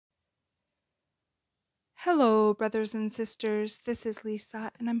Hello, brothers and sisters. This is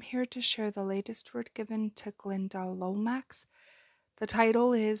Lisa, and I'm here to share the latest word given to Glynda Lomax. The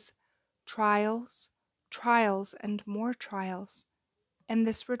title is Trials, Trials, and More Trials, and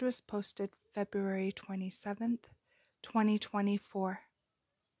this word was posted February 27th, 2024.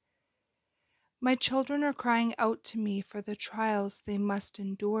 My children are crying out to me for the trials they must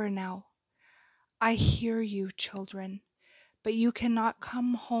endure now. I hear you, children, but you cannot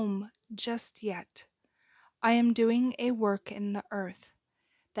come home just yet. I am doing a work in the earth.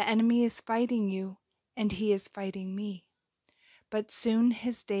 The enemy is fighting you, and he is fighting me. But soon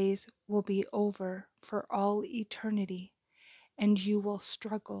his days will be over for all eternity, and you will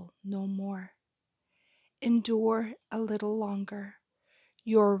struggle no more. Endure a little longer.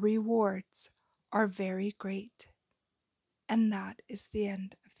 Your rewards are very great. And that is the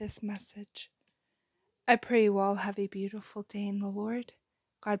end of this message. I pray you all have a beautiful day in the Lord.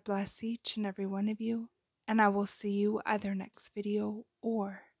 God bless each and every one of you, and I will see you either next video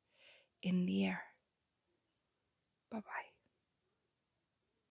or in the air. Bye-bye.